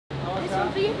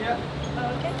for you? Yeah.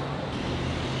 Okay.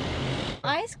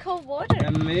 Ice cold water.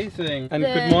 Amazing. And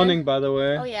good morning, by the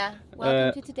way. Oh yeah.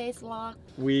 Welcome to today's vlog.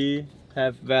 We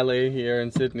have valet here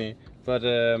in Sydney, but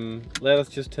let us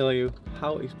just tell you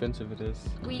how expensive it is.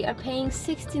 We are paying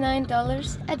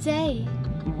 $69 a day.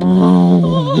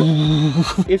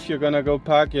 If you're gonna go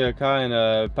park your car in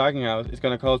a parking house, it's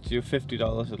gonna cost you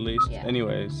 $50 at least. Yeah.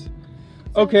 Anyways. So,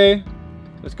 okay,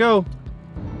 let's go.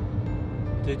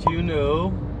 Did you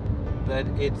know that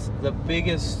it's the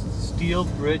biggest steel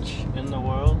bridge in the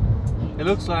world? It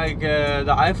looks like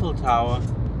the Eiffel Tower.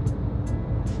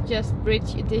 Just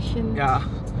bridge edition. Yeah,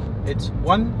 it's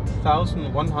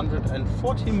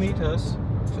 1,140 meters,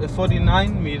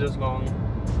 49 meters long.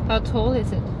 How tall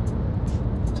is it?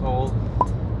 Tall.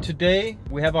 Today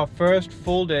we have our first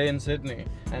full day in Sydney,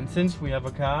 and since we have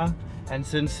a car, and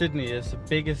since Sydney is the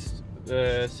biggest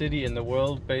city in the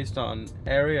world based on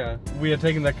area, we are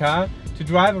taking the car to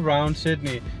drive around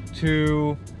Sydney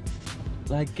to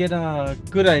like get a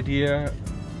good idea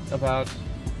about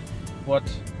what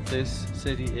this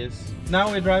city is. Now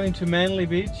we're driving to Manly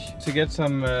Beach to get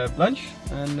some lunch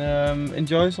and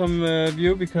enjoy some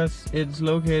view because it's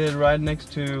located right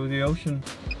next to the ocean.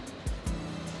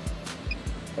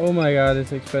 Oh my god,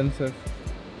 it's expensive.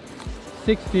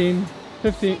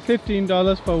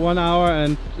 $15 for 1 hour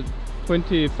and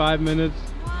 25 minutes.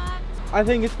 What? I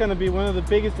think it's gonna be one of the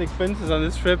biggest expenses on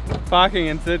this trip, parking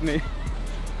in Sydney.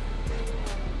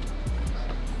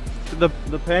 The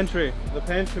pantry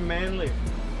Manly.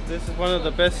 This is one of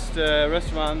the best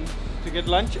restaurants to get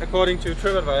lunch according to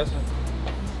TripAdvisor.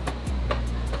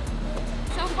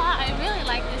 So far I really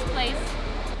like this place.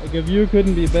 Like a view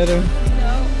couldn't be better. No.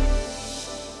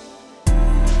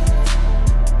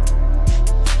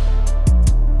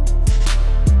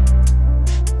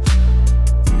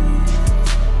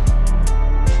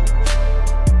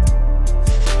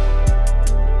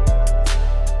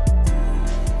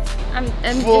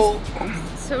 I'm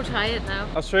just so tired now.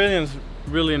 Australians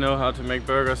really know how to make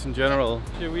burgers in general.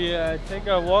 Should we take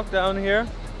a walk down here?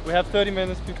 We have 30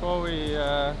 minutes before we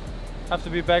have to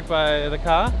be back by the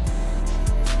car.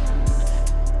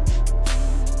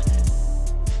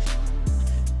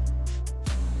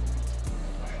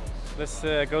 Let's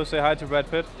go say hi to Brad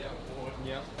Pitt.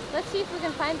 Yeah. Let's see if we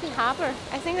can find the harbor.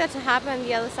 I think that's a harbor on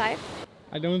the other side.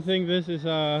 I don't think this is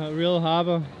a real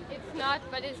harbor. It's not,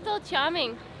 but it's still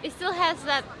charming. It still has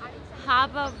that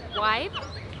harbor vibe.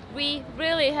 We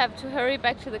really have to hurry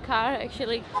back to the car,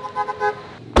 actually.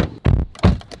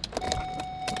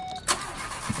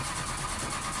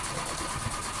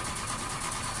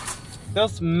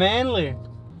 That's Manly.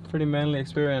 Pretty Manly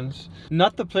experience.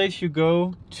 Not the place you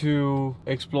go to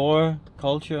explore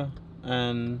culture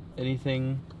and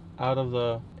anything out of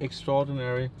the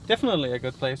extraordinary. Definitely a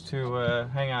good place to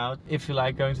hang out if you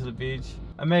like going to the beach.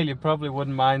 Amelia probably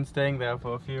wouldn't mind staying there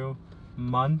for a few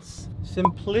months.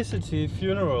 Simplicity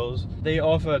Funerals. They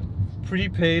offered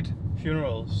prepaid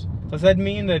funerals. Does that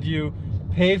mean that you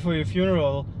pay for your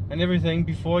funeral and everything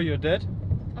before you're dead?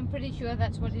 I'm pretty sure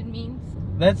that's what it means.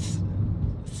 That's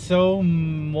so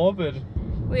morbid.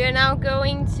 We are now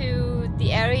going to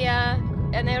the area,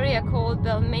 an area called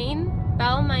Balmain.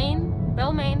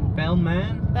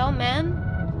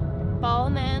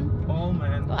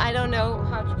 Well, I don't know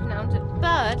how to pronounce it,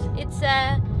 but it's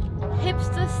a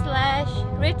hipster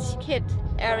 / rich kid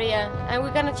area, and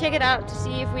we're gonna check it out to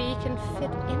see if we can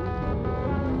fit in.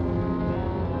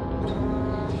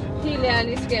 Helt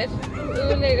ærligt, skat.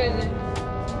 Ødelægger det.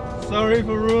 Sorry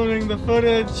for ruining the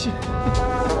footage.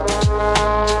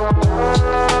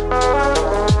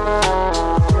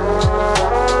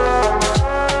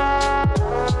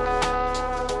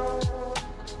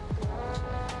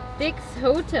 Dick's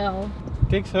Hotel.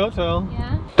 Dick's Hotel?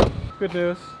 Yeah. Good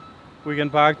news. We can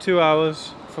park 2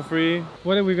 hours for free.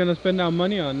 What are we gonna spend our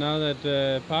money on now that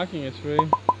parking is free?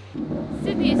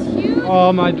 Sydney is huge.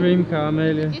 Oh, my dream car,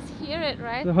 Amelia. You just hear it,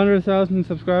 right? The 100,000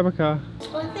 subscriber car.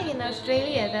 One thing in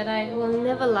Australia that I will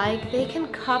never like, they can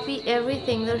copy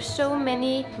everything. There's so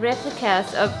many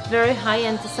replicas of very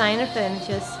high-end designer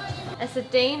furniture. As a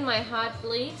Dane, my heart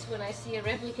bleeds when I see a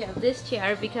replica of this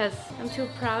chair because I'm too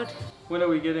proud. When are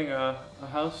we getting a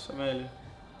house, Amelia?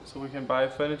 So we can buy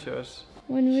furniture?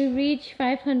 When we reach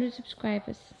 500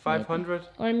 subscribers. 500?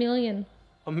 Maybe. Or a million.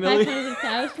 A million?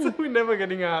 500,000. So we're never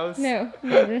getting a house. No,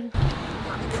 never. I'm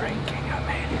drinking,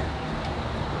 Amelia.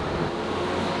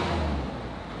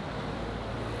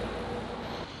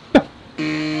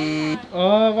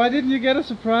 Oh, why didn't you get a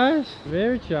surprise?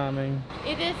 Very charming.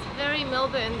 It is very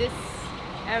Melbourne, this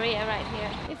area right here.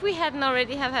 If we hadn't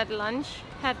already have had lunch,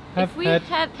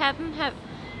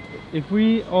 If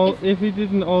we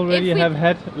didn't already have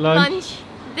had lunch,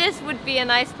 this would be a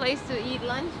nice place to eat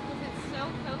lunch because it's so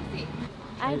cozy.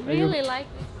 I really like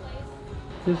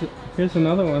this place. Here's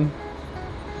another one.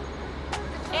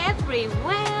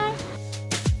 Everywhere.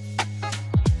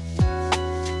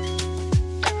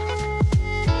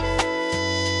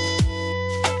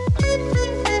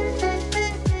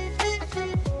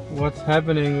 What's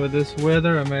happening with this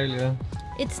weather, Amalia?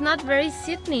 It's not very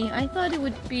Sydney. I thought it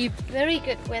would be very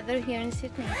good weather here in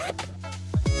Sydney.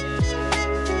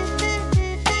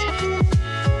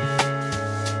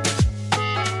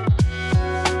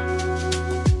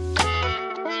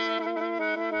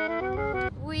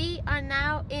 We are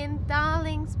now in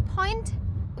Darling's Point,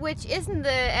 which isn't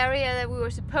the area that we were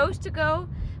supposed to go,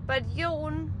 but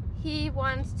Jon, he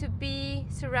wants to be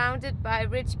surrounded by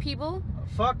rich people.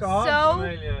 Fuck off, so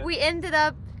Amalia. We ended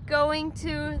up going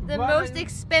to the most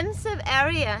expensive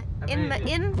area in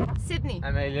Sydney.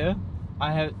 Amalia,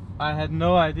 I had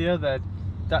no idea that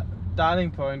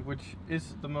Darling Point, which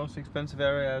is the most expensive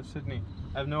area of Sydney,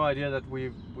 I have no idea that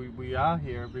we are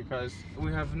here because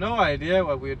we have no idea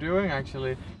what we're doing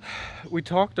actually. We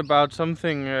talked about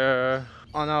something on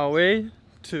our way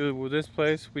to this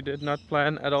place we did not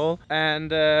plan at all,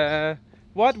 and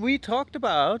what we talked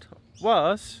about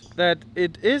was that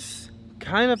it is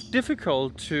kind of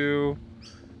difficult to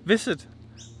visit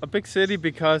a big city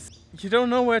because you don't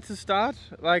know where to start.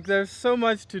 Like, there's so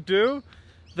much to do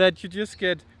that you just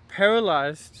get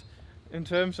paralyzed in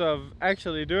terms of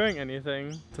actually doing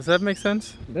anything. Does that make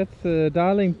sense? That's the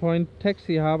Darling Point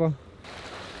taxi harbor.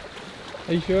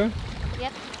 Are you sure?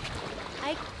 Yep.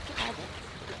 I got it.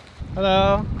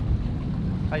 Hello.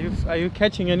 Are you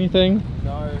catching anything?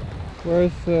 No.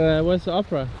 Where's the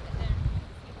opera?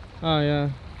 Oh yeah.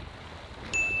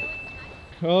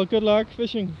 Well, good luck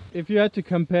fishing. If you had to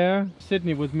compare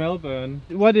Sydney with Melbourne,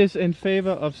 what is in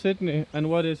favor of Sydney and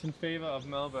what is in favor of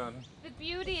Melbourne? The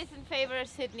beauty is in favor of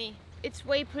Sydney. It's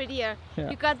way prettier.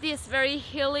 Yeah. You got this very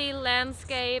hilly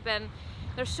landscape, and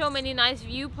there's so many nice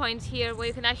viewpoints here where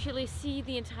you can actually see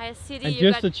the entire city. And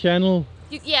just the channel.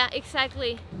 Yeah,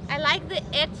 exactly. I like the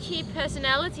edgy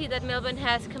personality that Melbourne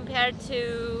has compared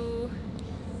to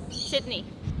Sydney.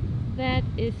 That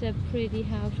is a pretty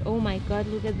house. Oh my god,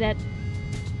 look at that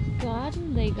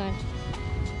garden they got.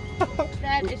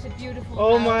 That is a beautiful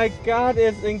Oh house. my god,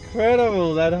 it's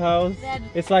incredible, that house.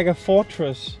 It's like a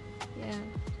fortress. Yeah.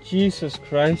 Jesus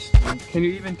Christ. Can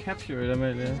you even capture it,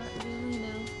 Amalia? Not really, no.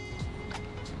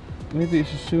 Maybe you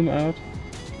should zoom out.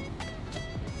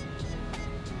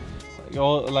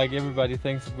 Like everybody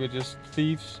thinks that we're just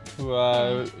thieves who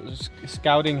are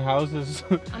scouting houses.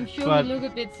 I'm sure we look a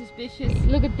bit suspicious.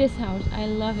 Look at this house, I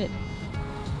love it.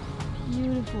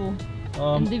 Beautiful.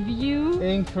 And the view.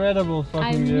 Incredible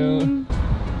fucking view. view.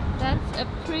 That's a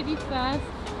pretty fast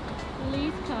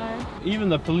police car. Even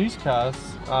the police cars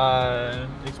are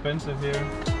expensive here.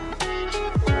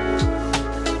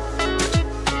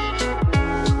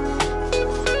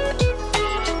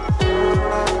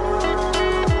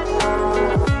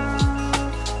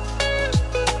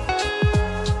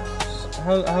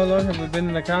 How long have we been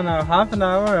in the car now? Half an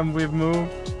hour, and we've moved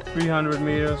 300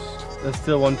 meters. That's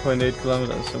still 1.8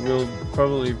 kilometers, so we'll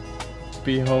probably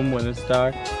be home when it's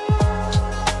dark.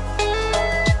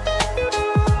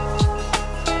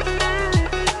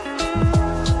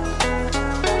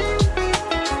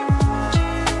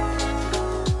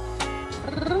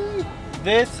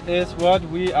 This is what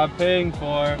we are paying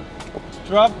for.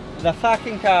 Drop the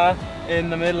fucking car in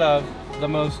the middle of the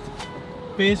most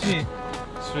busy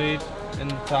street in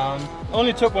town.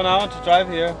 Only took 1 hour to drive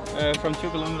here from 2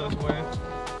 kilometers away.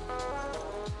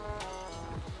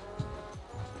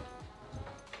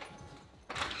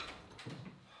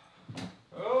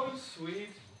 Oh, sweet.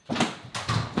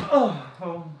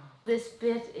 Oh. This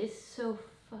bed is so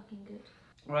fucking good.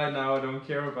 Right now I don't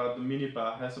care about the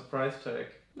minibar, has a price tag.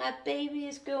 My baby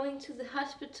is going to the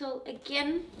hospital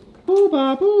again.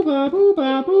 Booba, booba,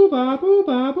 booba, booba,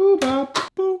 booba, booba,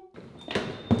 boo.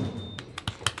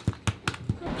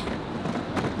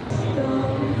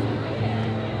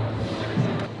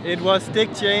 It was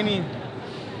Dick Cheney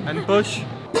and Bush.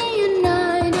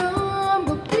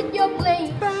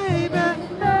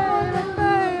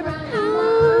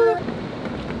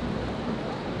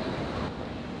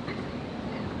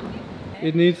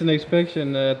 It needs an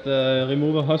inspection at the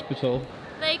Remover Hospital.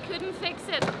 They couldn't fix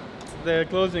it. They're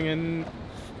closing in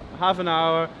half an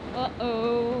hour.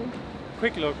 Uh-oh.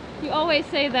 Quick look. You always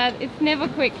say that, it's never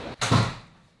quick.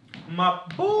 My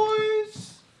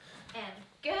boys! And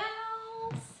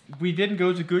girls! We didn't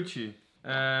go to Gucci.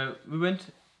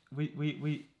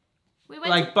 We We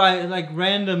went like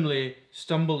randomly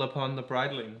stumbled upon the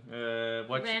bridling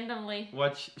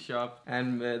watch shop,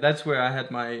 and that's where I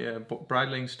had my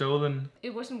bridling stolen.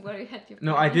 It wasn't where you had your.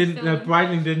 No, I didn't. The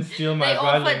bridling didn't steal my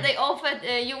bridling. They offered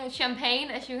you champagne,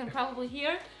 as you can probably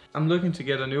hear. I'm looking to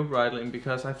get a new bridling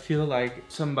because I feel like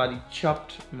somebody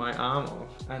chopped my arm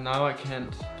off, and now I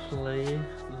can't play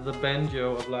the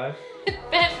banjo of life.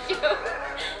 Banjo,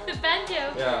 the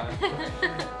banjo. Yeah.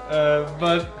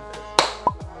 But.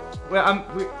 Well,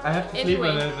 I have to sleep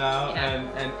on it now,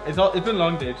 and it's been a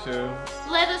long day too.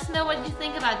 Let us know what you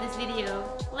think about this video.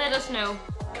 Let us know.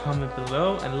 Comment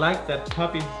below and like that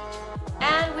puppy.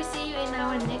 And we see you in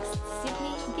our next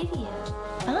Sydney video.